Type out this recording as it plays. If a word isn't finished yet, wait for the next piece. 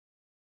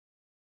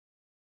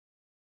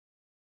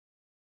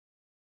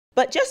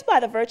But just by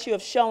the virtue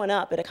of showing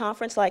up at a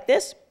conference like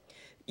this,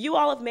 you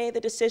all have made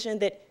the decision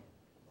that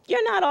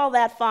you're not all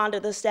that fond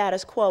of the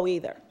status quo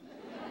either.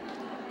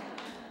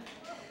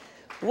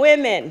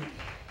 Women,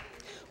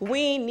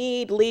 we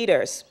need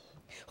leaders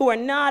who are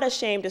not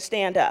ashamed to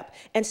stand up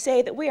and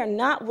say that we are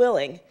not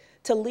willing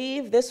to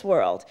leave this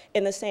world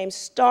in the same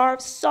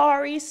starved,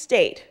 sorry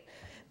state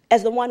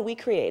as the one we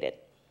created.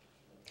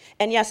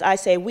 And yes, I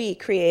say we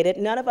created.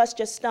 None of us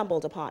just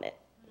stumbled upon it.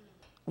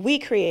 We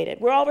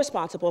created. We're all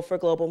responsible for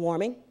global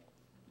warming.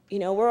 You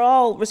know, we're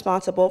all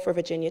responsible for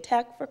Virginia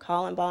Tech, for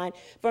Columbine,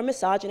 for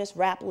misogynist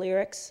rap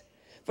lyrics,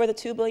 for the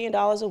 $2 billion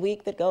a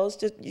week that goes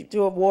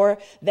to a war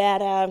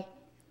that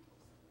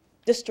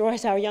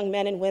destroys our young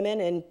men and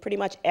women and pretty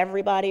much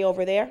everybody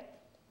over there.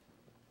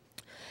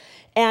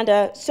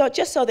 And so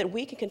just so that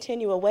we can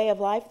continue a way of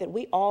life that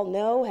we all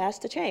know has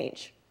to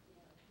change.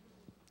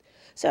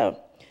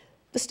 So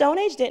the Stone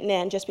Age didn't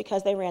end just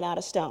because they ran out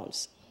of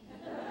stones.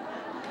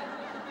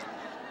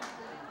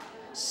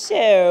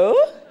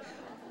 So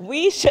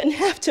we shouldn't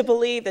have to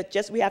believe that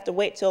just we have to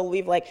wait till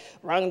we've like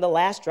wrung the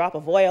last drop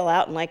of oil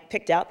out and like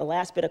picked out the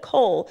last bit of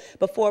coal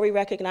before we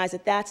recognize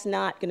that that's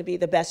not going to be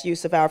the best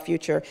use of our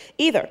future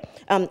either.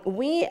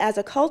 We as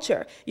a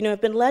culture, you know,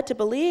 have been led to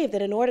believe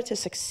that in order to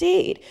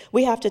succeed,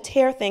 we have to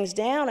tear things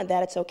down and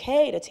that it's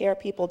okay to tear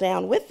people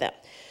down with them.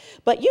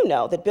 But you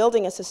know that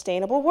building a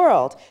sustainable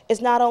world is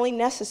not only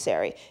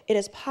necessary, it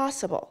is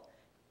possible.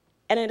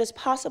 And it is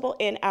possible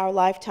in our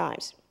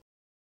lifetimes.